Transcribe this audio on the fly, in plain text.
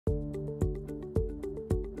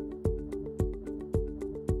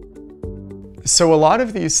So a lot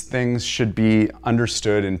of these things should be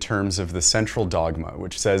understood in terms of the central dogma,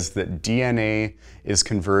 which says that DNA is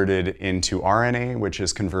converted into RNA, which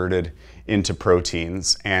is converted into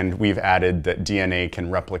proteins, and we've added that DNA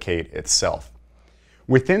can replicate itself.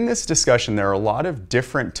 Within this discussion, there are a lot of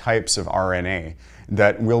different types of RNA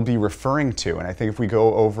that we'll be referring to, and I think if we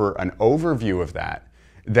go over an overview of that,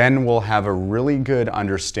 then we'll have a really good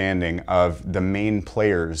understanding of the main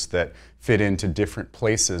players that fit into different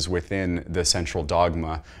places within the central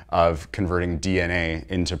dogma of converting DNA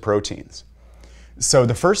into proteins. So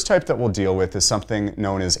the first type that we'll deal with is something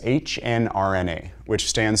known as HnRNA, which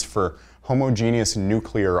stands for homogeneous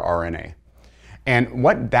nuclear RNA. And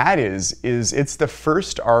what that is it's the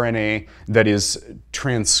first RNA that is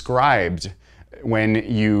transcribed when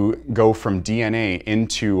you go from DNA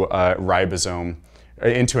into a ribosome,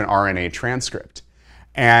 into an RNA transcript.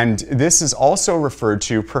 And this is also referred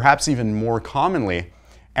to, perhaps even more commonly,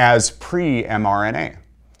 as pre-mRNA.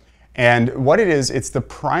 And what it is, it's the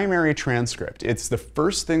primary transcript. It's the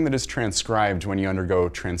first thing that is transcribed when you undergo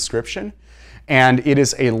transcription. And it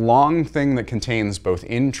is a long thing that contains both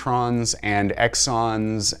introns and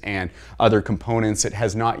exons and other components. It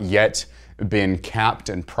has not yet been capped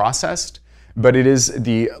and processed, but it is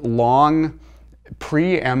the long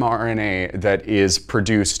pre-mRNA that is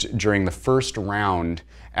produced during the first round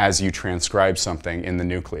as you transcribe something in the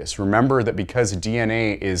nucleus. Remember that because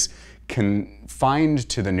DNA is confined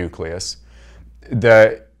to the nucleus,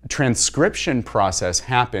 the transcription process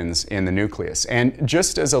happens in the nucleus. And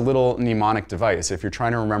just as a little mnemonic device, if you're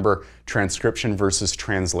trying to remember transcription versus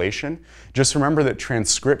translation, just remember that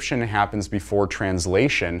transcription happens before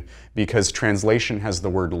translation because translation has the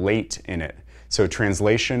word late in it. So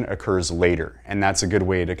translation occurs later, and that's a good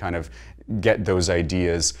way to kind of get those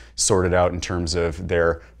ideas sorted out in terms of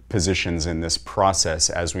their positions in this process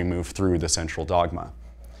as we move through the central dogma.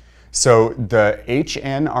 So the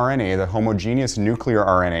HnRNA, the homogeneous nuclear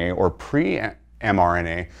RNA, or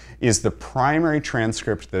pre-mRNA, is the primary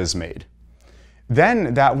transcript that is made.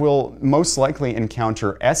 Then that will most likely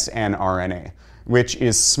encounter SnRNA, which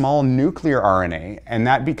is small nuclear RNA, and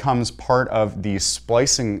that becomes part of the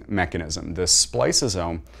splicing mechanism, the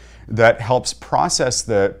spliceosome, that helps process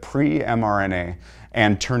the pre-mRNA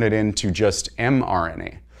and turn it into just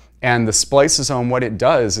mRNA. And the spliceosome, what it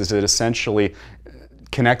does is it essentially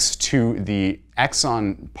connects to the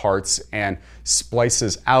exon parts and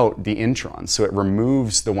splices out the introns. So it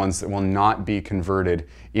removes the ones that will not be converted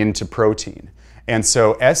into protein. And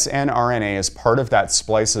so SnRNA is part of that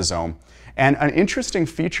spliceosome. And an interesting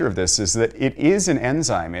feature of this is that it is an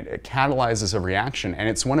enzyme. It catalyzes a reaction, and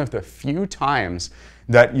it's one of the few times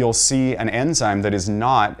that you'll see an enzyme that is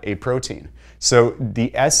not a protein. So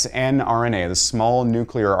the SnRNA, the small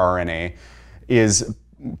nuclear RNA, is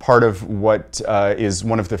part of what is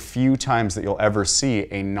one of the few times that you'll ever see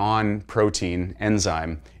a non-protein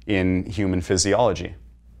enzyme in human physiology.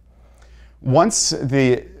 Once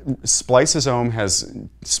the spliceosome has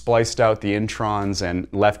spliced out the introns and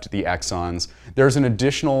left the exons, there's an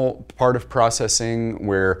additional part of processing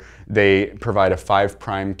where they provide a 5'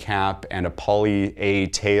 cap and a poly A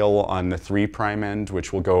tail on the 3' end,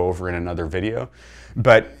 which we'll go over in another video.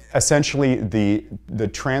 But essentially the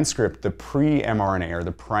transcript, the pre-mRNA, or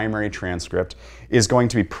the primary transcript, is going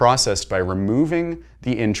to be processed by removing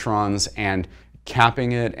the introns and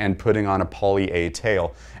capping it and putting on a poly A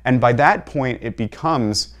tail. And by that point, it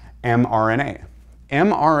becomes mRNA.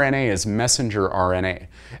 mRNA is messenger RNA,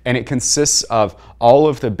 and it consists of all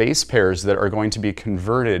of the base pairs that are going to be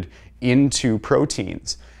converted into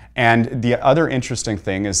proteins. And the other interesting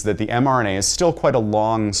thing is that the mRNA is still quite a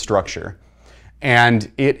long structure.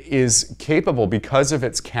 And it is capable, because of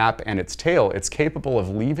its cap and its tail, it's capable of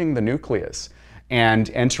leaving the nucleus and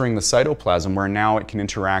entering the cytoplasm, where now it can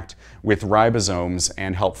interact with ribosomes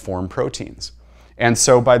and help form proteins. And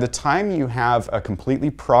so by the time you have a completely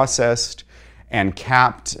processed and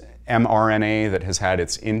capped mRNA that has had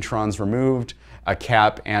its introns removed, a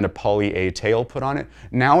cap and a poly A tail put on it,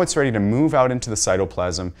 now it's ready to move out into the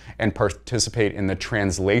cytoplasm and participate in the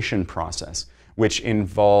translation process, which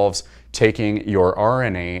involves taking your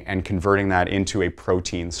RNA and converting that into a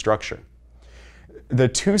protein structure. The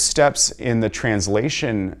two steps in the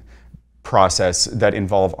translation process that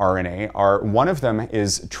involve RNA are, one of them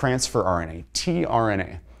is transfer RNA,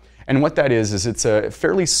 tRNA. And what that is it's a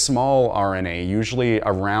fairly small RNA, usually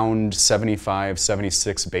around 75,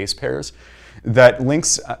 76 base pairs, that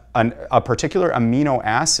links a particular amino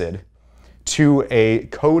acid to a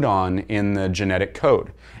codon in the genetic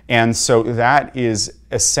code. And so that is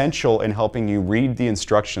essential in helping you read the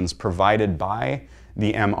instructions provided by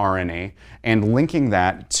the mRNA and linking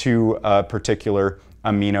that to a particular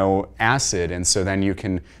amino acid, and so then you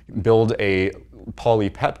can build a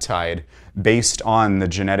polypeptide based on the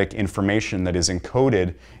genetic information that is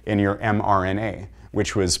encoded in your mRNA,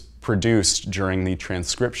 which was produced during the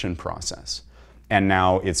transcription process. And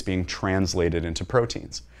now it's being translated into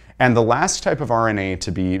proteins. And the last type of RNA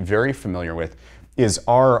to be very familiar with is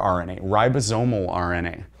rRNA, ribosomal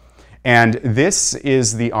RNA. And this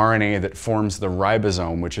is the RNA that forms the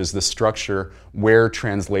ribosome, which is the structure where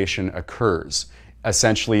translation occurs.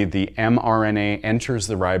 Essentially, the mRNA enters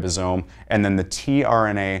the ribosome, and then the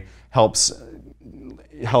tRNA helps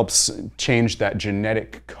change that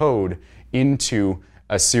genetic code into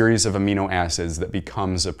a series of amino acids that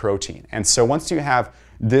becomes a protein. And so once you have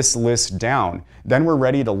this list down, then we're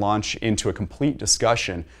ready to launch into a complete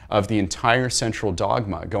discussion of the entire central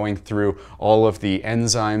dogma, going through all of the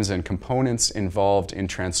enzymes and components involved in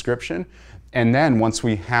transcription. And then once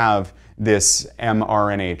we have this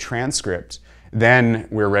mRNA transcript, then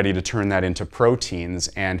we're ready to turn that into proteins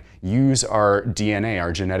and use our DNA,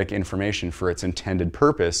 our genetic information, for its intended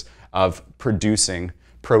purpose of producing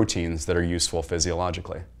proteins that are useful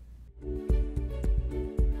physiologically.